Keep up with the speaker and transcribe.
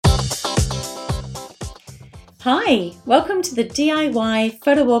Hi, welcome to the DIY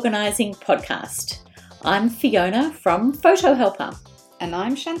Photo Organising Podcast. I'm Fiona from Photo Helper. And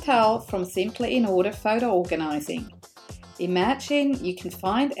I'm Chantal from Simply in Order Photo Organising. Imagine you can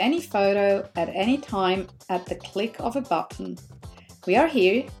find any photo at any time at the click of a button. We are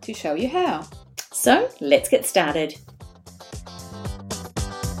here to show you how. So let's get started.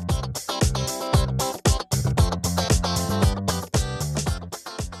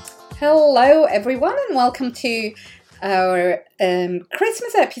 Hello everyone and welcome to our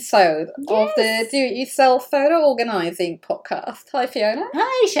Christmas episode of the Do-It-Yourself Photo Organising Podcast. Hi Fiona.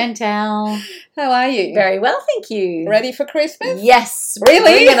 Hi Chantal. How are you? Very well, thank you. Ready for Christmas? Yes.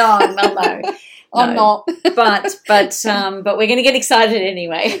 Really? Bring it on. Well, no. I'm not. but we're going to get excited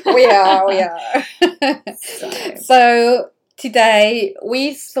anyway. We are. So today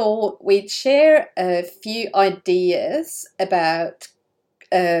we thought we'd share a few ideas about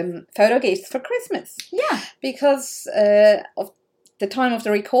photo gifts for Christmas. Yeah. Because of the time of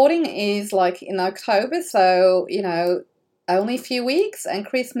the recording is like in October, so, only a few weeks and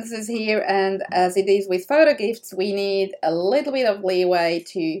Christmas is here, and as it is with photo gifts, we need a little bit of leeway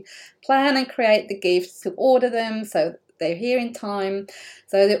to plan and create the gifts, to order them so they're here in time,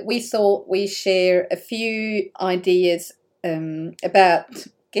 so that we thought we share a few ideas about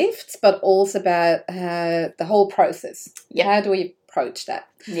gifts, but also about the whole process. Yeah. How do we approach that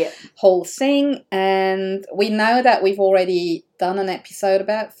whole thing? And we know that we've already done an episode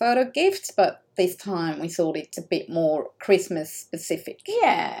about photo gifts, but this time we thought it's a bit more Christmas specific.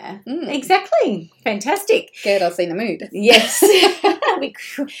 Yeah, exactly. Fantastic. Get us in the mood. Yes. Cue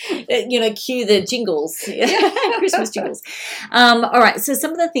the jingles. Christmas jingles. All right, so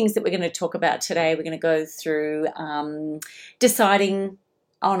some of the things that we're going to talk about today, we're going to go through deciding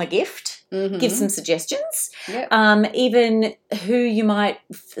on a gift, give some suggestions, even who you might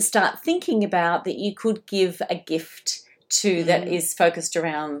start thinking about that you could give a gift to that is focused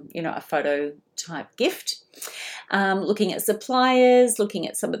around, a photo type gift. Looking at suppliers, looking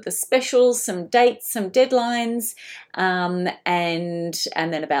at some of the specials, some dates, some deadlines, and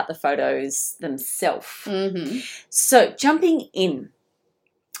then about the photos themselves. Mm-hmm. So jumping in.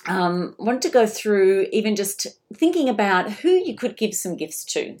 Want to go through even just thinking about who you could give some gifts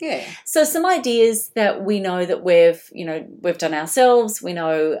to. Yeah. So some ideas that we know that we've done ourselves. We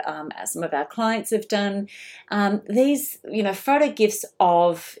know some of our clients have done these. Photo gifts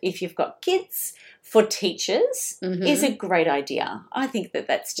of, if you've got kids, for teachers is a great idea. I think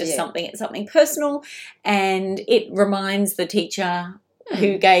that's just something personal, and it reminds the teacher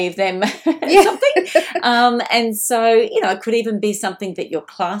who gave them something. And so, it could even be something that your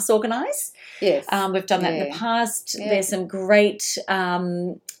class organise. Yes. We've done that in the past. Yeah. There's some great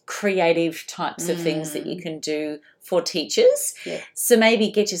creative types of things that you can do for teachers. Yeah. So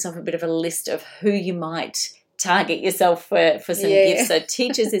maybe get yourself a bit of a list of who you might target yourself for some gifts. So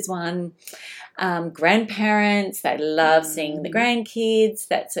teachers is one. Grandparents, they love seeing the grandkids.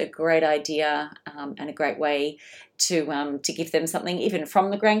 That's a great idea and a great way to give them something, even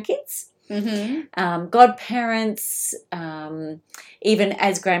from the grandkids. Mm-hmm. Godparents, even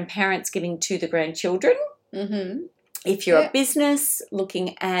as grandparents, giving to the grandchildren. Mm-hmm. If you're a business,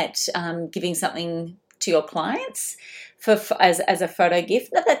 looking at giving something to your clients as a photo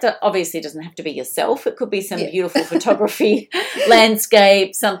gift. Now, that obviously doesn't have to be yourself. It could be some beautiful photography,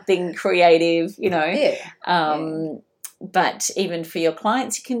 landscape, something creative, But even for your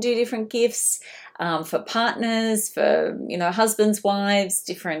clients, you can do different gifts. For partners, for, husbands, wives,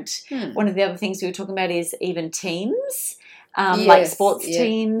 different. One of the other things we were talking about is even teams, like sports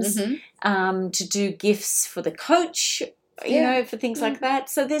teams, to do gifts for the coach, for things like that.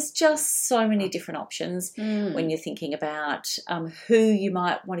 So there's just so many different options when you're thinking about who you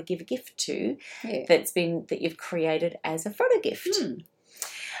might want to give a gift to that you've created as a photo gift.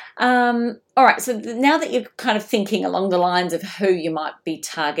 All right, so now that you're kind of thinking along the lines of who you might be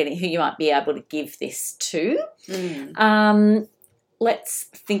targeting, who you might be able to give this to, let's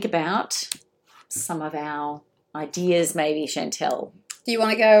think about some of our ideas, maybe, Chantal. Do you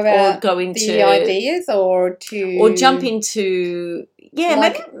want to go about the ideas or jump into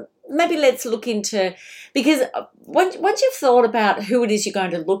maybe let's look into, because once you've thought about who it is you're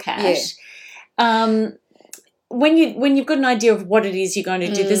going to look at, when you've got an idea of what it is you're going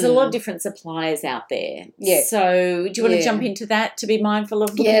to do, there's a lot of different suppliers out there. Yeah. So do you want to jump into that, to be mindful of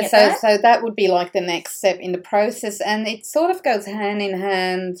looking at that? So that would be like the next step in the process, and it sort of goes hand in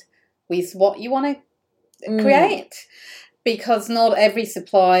hand with what you want to create, because not every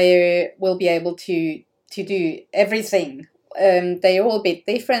supplier will be able to do everything they're all a bit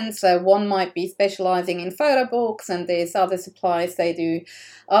different. So one might be specializing in photo books, and there's other suppliers, they do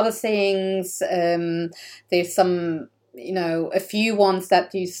other things. There's some, a few ones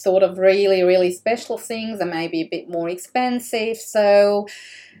that do sort of really, really special things and maybe a bit more expensive. So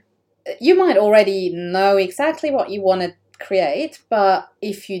you might already know exactly what you want to create, but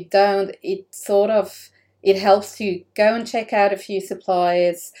if you don't, it helps to go and check out a few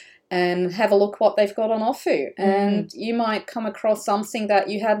suppliers and have a look what they've got on offer. And you might come across something that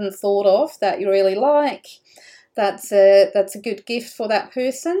you hadn't thought of that you really like. That's a good gift for that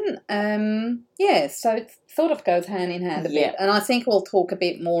person. So it sort of goes hand in hand a bit. And I think we'll talk a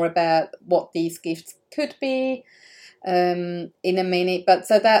bit more about what these gifts could be in a minute. But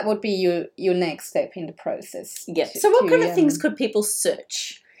so that would be your next step in the process. Yeah. So what kind of things could people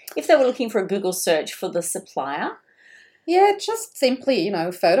search if they were looking for a Google search for the supplier? Yeah, just simply,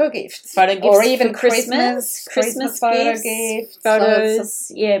 photo gifts. Photo gifts or even for Christmas photo gifts, gifts.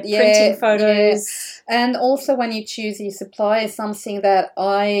 photos, printing photos. Yeah. And also when you choose your supplier, something that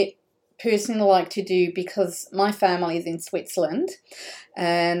I personally like to do, because my family is in Switzerland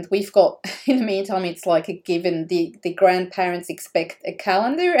and we've got, in the meantime, it's like a given, the grandparents expect a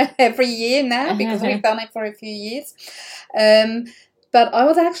calendar every year now because we've done it for a few years. But I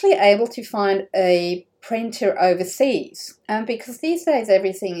was actually able to find a printer overseas, and because these days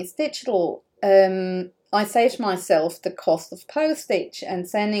everything is digital, I saved myself the cost of postage and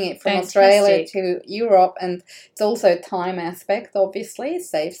sending it from Australia to Europe, and it's also a time aspect, obviously. It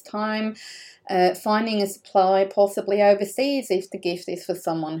saves time. Finding a supply possibly overseas if the gift is for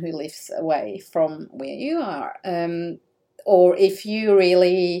someone who lives away from where you are, or if you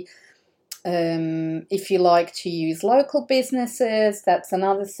really if you like to use local businesses, that's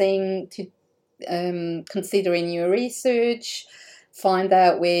another thing to consider in your research. Find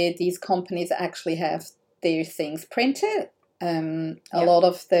out where these companies actually have their things printed. A lot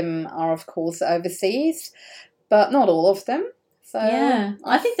of them are, of course, overseas, but not all of them. So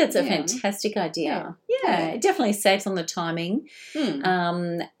I think that's a fantastic idea. Yeah, it definitely saves on the timing.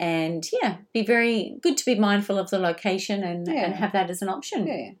 And be very good to be mindful of the location and have that as an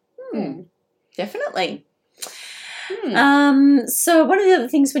option. Definitely. So one of the other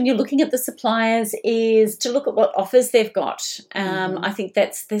things when you're looking at the suppliers is to look at what offers they've got. I think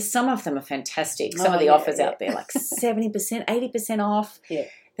there's some of them are fantastic. Some of the offers out there, like 70%, 80% off. Yeah.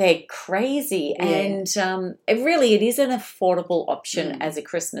 They're crazy. And it is an affordable option as a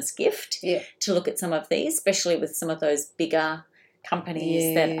Christmas gift to look at some of these, especially with some of those bigger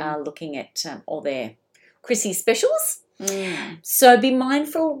companies that are looking at all their Chrissy specials. So be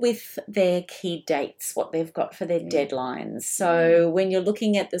mindful with their key dates, what they've got for their deadlines. So when you're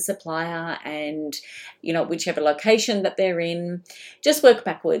looking at the supplier and, whichever location that they're in, just work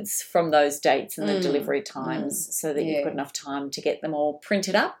backwards from those dates and the delivery times so that you've got enough time to get them all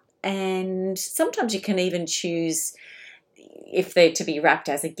printed up. And sometimes you can even choose if they're to be wrapped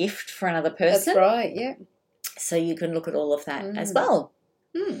as a gift for another person. That's right, yeah. So you can look at all of that as well.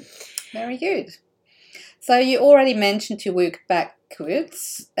 Very good. So you already mentioned to work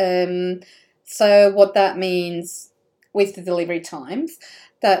backwards. So what that means with the delivery times,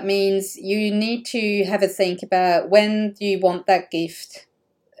 that means you need to have a think about when do you want that gift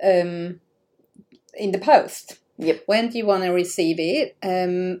in the post. Yep. When do you want to receive it?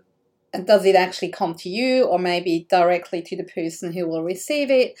 And does it actually come to you or maybe directly to the person who will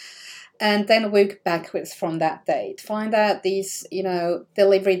receive it? And then work backwards from that date. Find out these,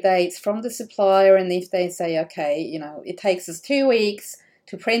 delivery dates from the supplier. And if they say, okay, it takes us 2 weeks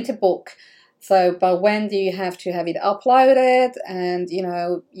to print a book. So by when do you have to have it uploaded? And,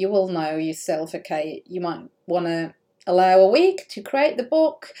 you will know yourself, okay, you might want to allow a week to create the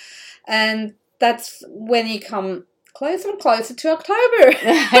book. And that's when you come closer and closer to October.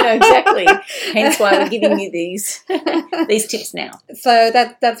 I know, exactly. Hence why we're giving you these tips now. So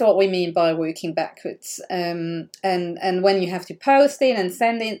that's what we mean by working backwards. And when you have to post it and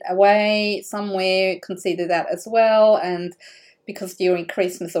send it away somewhere, consider that as well. And because during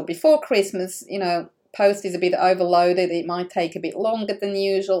Christmas or before Christmas, post is a bit overloaded. It might take a bit longer than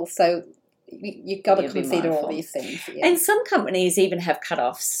usual. So you've got to consider all these things. Yeah. And some companies even have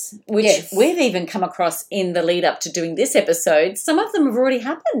cut-offs, which we've even come across in the lead up to doing this episode. Some of them have already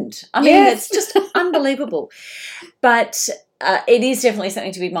happened. I mean, it's just unbelievable. But it is definitely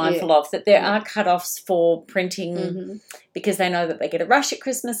something to be mindful of, that there are cut-offs for printing because they know that they get a rush at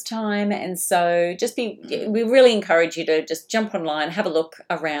Christmas time. And so we really encourage you to just jump online, have a look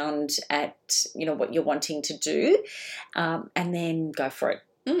around at, what you're wanting to do, and then go for it.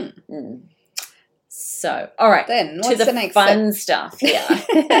 So, all right, Then to what's the the next fun stuff here.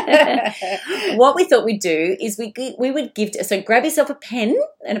 What we thought we'd do is we would give, so grab yourself a pen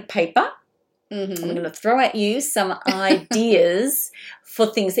and a paper. I'm going to throw at you some ideas for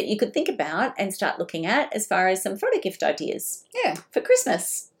things that you could think about and start looking at as far as some photo gift ideas for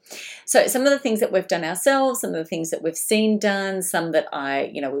Christmas. So some of the things that we've done ourselves, some of the things that we've seen done, some that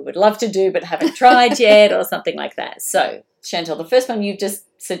we would love to do but haven't tried yet or something like that. So Chantal, the first one you've just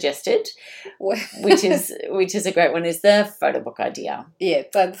suggested, which is a great one, is the photo book idea. Yeah,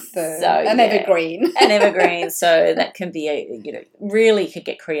 that's an evergreen. An evergreen. So that can be really could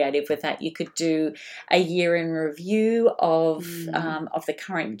get creative with that. You could do a year in review of the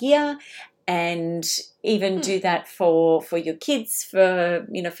current year, and even do that for your kids for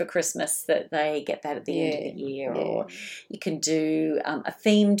Christmas, that they get that at the end of the year. Or you can do a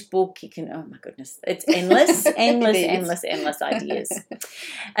themed book. You can, oh my goodness, it's endless endless ideas.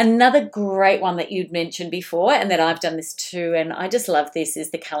 Another great one that you'd mentioned before, and that I've done this too, and I just love this,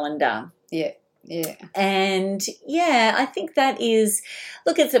 is the calendar. Yeah. And I think that is,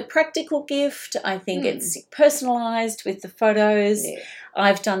 look, it's a practical gift. I think it's personalised with the photos. Yeah.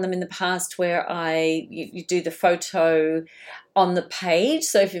 I've done them in the past where you do the photo on the page.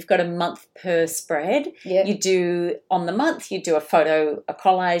 So if you've got a month per spread, you do on the month, you do a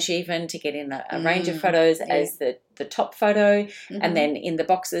collage even to get in a range of photos as the top photo. And then in the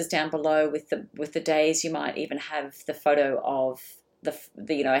boxes down below with the days, you might even have the photo of the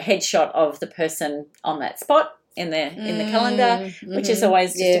a headshot of the person on that spot in the calendar, which is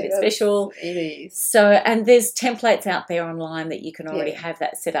always just a bit special. It is. So, and there's templates out there online that you can already have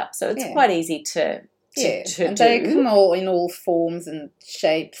that set up. So it's quite easy to and they come all in all forms and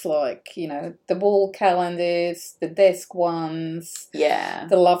shapes, like the wall calendars, the desk ones, the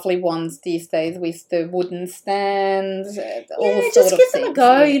lovely ones these days with the wooden stands, just give them a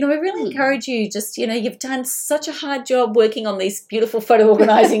go. We really encourage you. Just you've done such a hard job working on these beautiful photo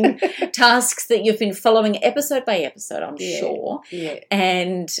organising tasks that you've been following episode by episode, I'm sure.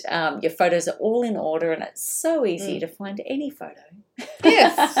 And your photos are all in order, and it's so easy to find any photo.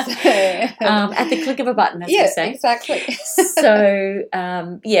 Yes. At the click of a button, as we say. Exactly. So,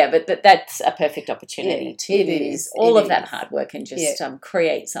 but that's a perfect opportunity to use all of that hard work and just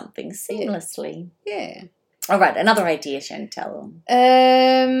create something seamlessly. Yeah. All right, another idea, Chantal.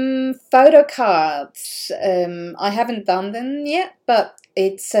 Photo cards. I haven't done them yet, but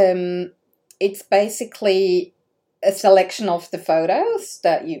it's basically a selection of the photos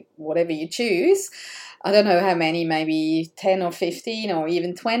that whatever you choose. I don't know how many, maybe 10 or 15 or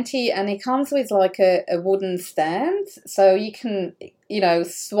even 20. And it comes with like a wooden stand. So you can,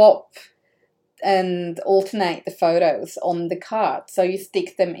 swap and alternate the photos on the card. So you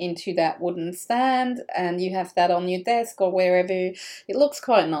stick them into that wooden stand and you have that on your desk or wherever. It looks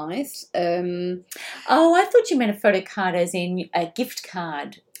quite nice. I thought you meant a photo card as in a gift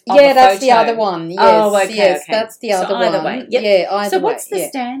card. Yeah, that's the other one. Yes, okay. That's the other one. Either way. Yep. Yeah, either way. So what's the way,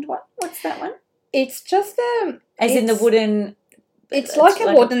 stand? What's that one? It's just in the wooden. It's like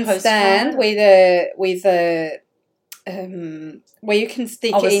a wooden stand with a where you can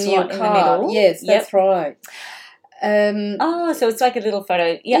stick in your card. Yes, that's right. So it's like a little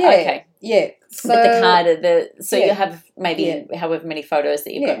photo. Okay. Yeah. So, with the card, you have maybe however many photos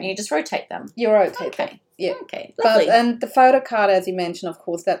that you've got, and you just rotate them. You rotate them. Yeah. Okay. Lovely. And the photo card, as you mentioned, of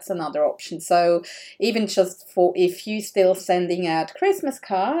course, that's another option. So even just for if you're still sending out Christmas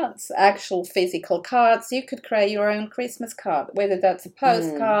cards, actual physical cards, you could create your own Christmas card, whether that's a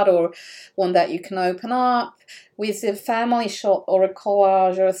postcard or one that you can open up with a family shot or a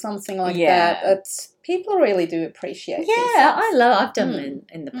collage or something like that. People really do appreciate. I've done them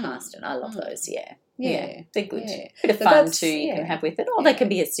in the past, and I love those. Yeah, they're good. Bit of fun too. You can have with it, or they can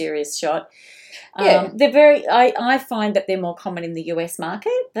be a serious shot. They're very. I find that they're more common in the US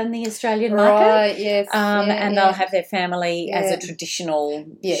market than the Australian market. Right. Yes. And they'll have their family as a traditional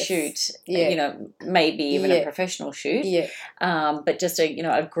shoot. Maybe even a professional shoot. Yeah. But just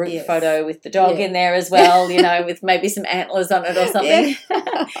a group photo with the dog in there as well. With maybe some antlers on it or something.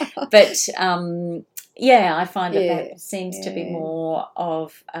 But I find that seems to be more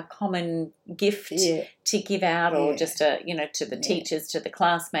of a common gift to give out, or just to the teachers, to the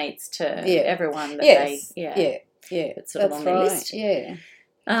classmates, to everyone that it's sort of on their list.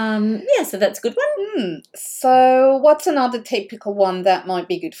 So that's a good one. So what's another typical one that might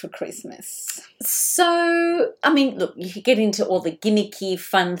be good for Christmas? So, I mean, look, you could get into all the gimmicky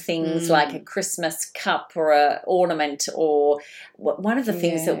fun things like a Christmas cup or a ornament, or one of the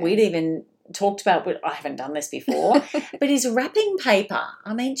things that we'd even talked about, but I haven't done this before, but is wrapping paper.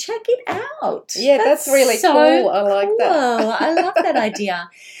 I mean, check it out. Yeah, that's really so cool. I like cool. that. I love that idea.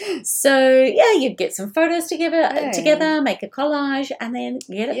 So, yeah, you'd get some photos together, make a collage, and then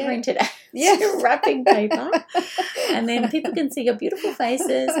get it printed out. Wrapping paper. And then people can see your beautiful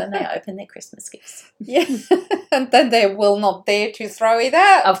faces when they open their Christmas gifts. Yeah. And then they will not dare to throw it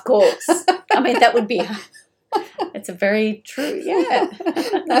out. Of course. I mean, that would be... It's a very true,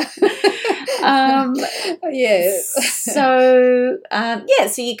 Yes. So,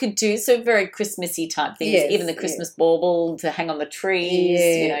 so you could do very Christmassy type things. Yes, even the Christmas bauble to hang on the trees.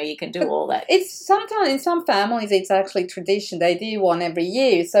 Yeah. You know, you can do all that. It's sometimes in some families it's actually tradition. They do one every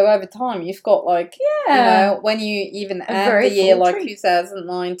year. So over time you've got you know, when you even add the year like tree.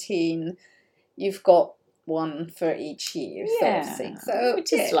 2019, you've got one for each year sort of thing. So,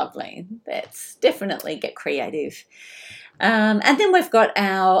 which is lovely. Let's definitely get creative. And then we've got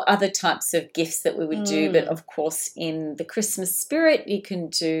our other types of gifts that we would do, but of course in the Christmas spirit you can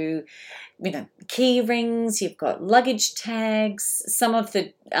do, you know, key rings, you've got luggage tags, some of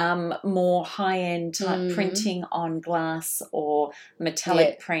the more high-end type printing on glass or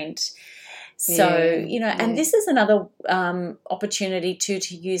metallic print. So, you know, and this is another opportunity to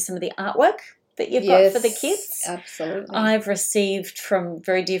use some of the artwork that you've got for the kids. Absolutely. I've received from a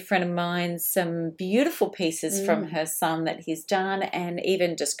very dear friend of mine some beautiful pieces from her son that he's done, and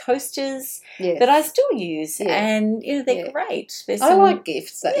even just coasters that I still use. And, you know, they're great. I like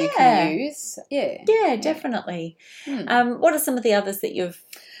gifts that you can use. Yeah, definitely. What are some of the others that you've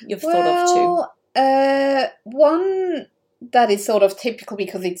thought of too? One that is sort of typical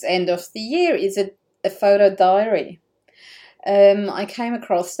because it's end of the year is a photo diary. I came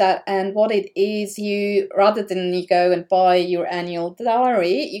across that, and what it is, you rather than you go and buy your annual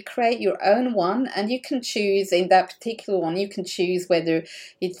diary, you create your own one, and you can choose in that particular one. You can choose whether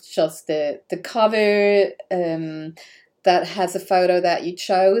it's just the cover that has a photo that you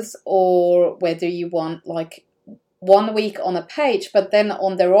chose, or whether you want like 1 week on a page. But then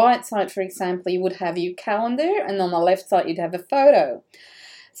on the right side, for example, you would have your calendar, and on the left side you'd have a photo.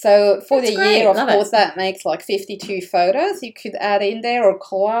 So for the year, of course, that makes like 52 photos you could add in there, or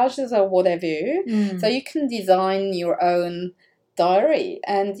collages or whatever. So you can design your own diary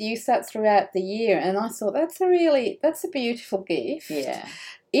and use that throughout the year. And I thought that's a beautiful gift. Yeah.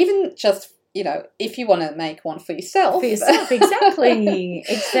 Even just, you know, if you want to make one for yourself. Exactly.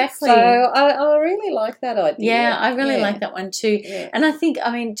 Exactly. So I really like that idea. Yeah, I really like that one too. Yeah. And I think,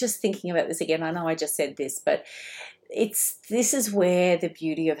 I mean, just thinking about this again, I know I just said this, but this is where the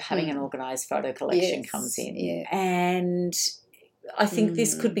beauty of having an organised photo collection comes in. Yeah. And I think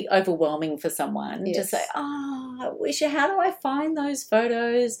this could be overwhelming for someone to say, I wish, how do I find those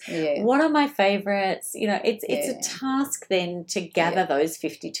photos? Yeah. What are my favourites? You know, it's a task then to gather those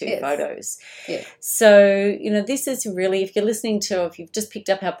 52 photos. Yeah. So, you know, this is really, if you've just picked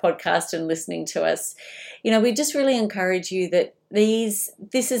up our podcast and listening to us, you know, we just really encourage you that this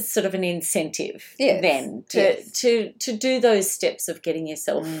is sort of an incentive then to do those steps of getting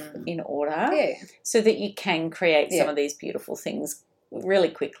yourself in order so that you can create some of these beautiful things really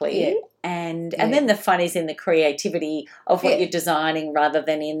quickly. And then the fun is in the creativity of what you're designing, rather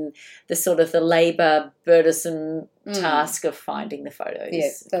than in the sort of the labour burdensome task of finding the photos.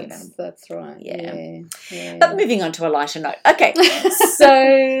 Yes, that's right. Yeah. But moving on to a lighter note. Okay,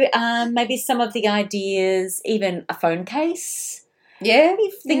 so maybe some of the ideas, even a phone case. Yeah.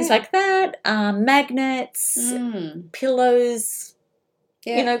 Things like that. Magnets, pillows,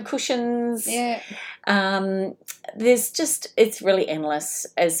 you know, cushions. Yeah. It's really endless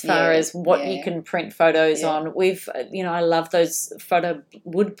as far as what you can print photos on. I love those photo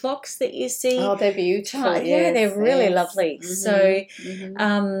wood blocks that you see. Oh, they're beautiful. They're really lovely. So,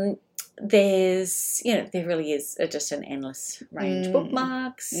 there really is just an endless range.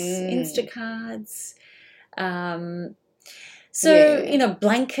 Bookmarks, Instacards, you know,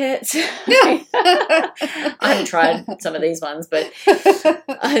 blankets. I haven't tried some of these ones, but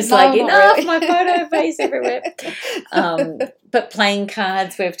I was enough, my photo face everywhere. But playing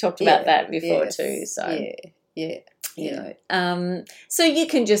cards, we've talked about that before too. So you know, so you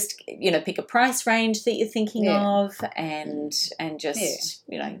can just, you know, pick a price range that you're thinking of, and just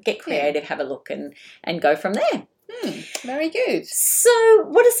you know, get creative, have a look, and go from there. Very good. So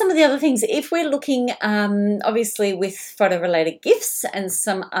what are some of the other things? If we're looking, obviously, with photo-related gifts and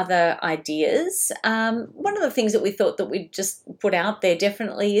some other ideas, one of the things that we thought that we'd just put out there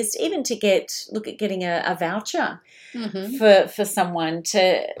definitely is even to look at getting a voucher for someone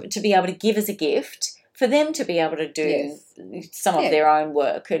to be able to give as a gift for them to be able to do some of their own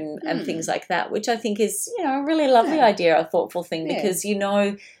work and things like that, which I think is, a really lovely idea, a thoughtful thing, because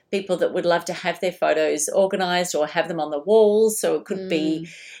people that would love to have their photos organised or have them on the walls. So it could be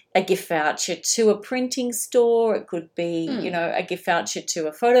a gift voucher to a printing store. It could be, a gift voucher to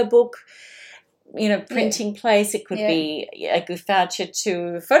a photo book, printing place. It could be a gift voucher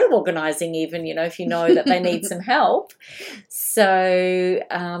to photo organising even, if you know that they need some help. So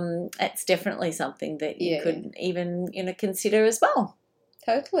it's definitely something that you could even, consider as well.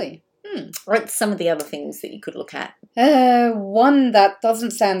 Totally. What's some of the other things that you could look at? One that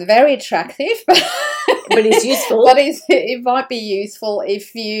doesn't sound very attractive, but is useful. But it might be useful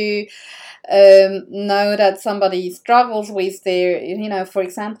if you know that somebody struggles with their, for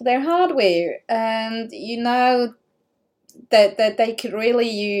example, their hardware, and that they could really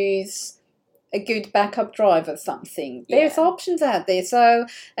use a good backup drive or something. There's options out there. So,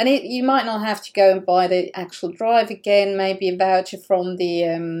 and you might not have to go and buy the actual drive again. Maybe a voucher from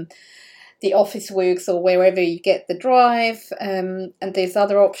the Officeworks or wherever you get the drive. And there's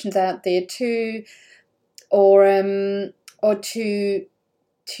other options out there too, or to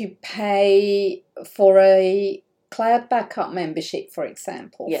pay for a cloud backup membership, for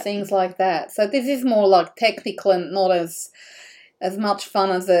example, things like that. So this is more like technical and not as much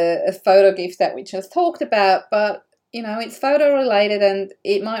fun as a photo gift that we just talked about, but it's photo related and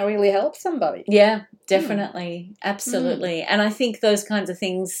it might really help somebody. Yeah, definitely. Absolutely. And I think those kinds of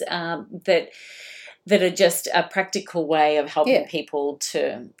things that are just a practical way of helping people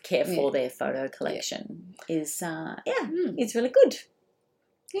to care for their photo collection is it's really good.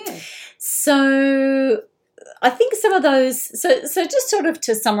 Yeah. So I think some of those, so just sort of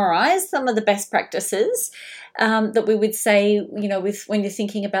to summarise some of the best practices that we would say, with when you're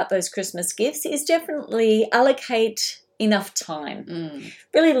thinking about those Christmas gifts, is definitely allocate enough time.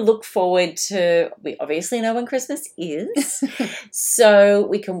 Really look forward to, we obviously know when Christmas is, so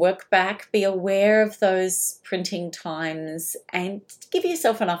we can work back, be aware of those printing times and give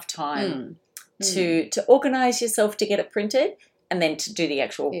yourself enough time to organise yourself to get it printed and then to do the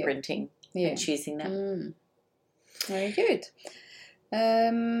actual printing and choosing that. Very good.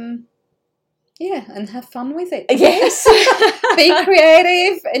 And have fun with it. Yes. Be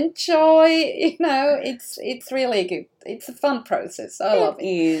creative, enjoy, it's really good. It's a fun process. I love it.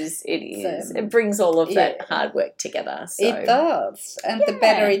 It is. It brings all of that hard work together. So. It does. And the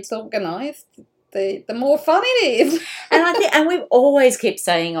better it's organised, the more fun it is. And we always keep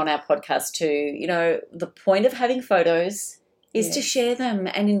saying on our podcast too, the point of having photos is to share them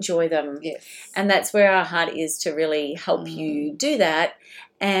and enjoy them. Yes. And that's where our heart is, to really help you do that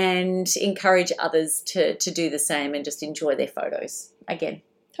and encourage others to do the same and just enjoy their photos again.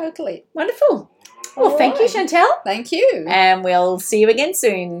 Totally. Wonderful. Well, thank you, Chantel. Thank you. And we'll see you again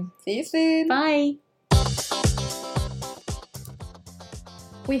soon. See you soon. Bye.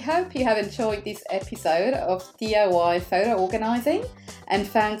 We hope you have enjoyed this episode of DIY Photo Organising and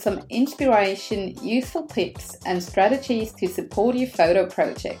found some inspiration, useful tips and strategies to support your photo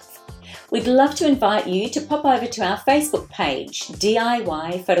projects. We'd love to invite you to pop over to our Facebook page,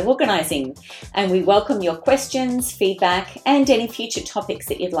 DIY Photo Organising, and we welcome your questions, feedback and any future topics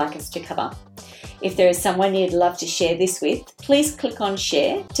that you'd like us to cover. If there is someone you'd love to share this with, please click on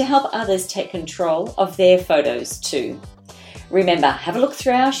share to help others take control of their photos too. Remember, have a look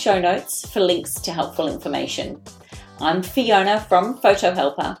through our show notes for links to helpful information. I'm Fiona from Photo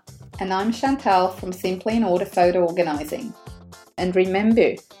Helper. And I'm Chantal from Simply in Order Photo Organising. And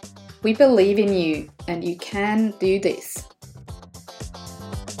remember, we believe in you and you can do this.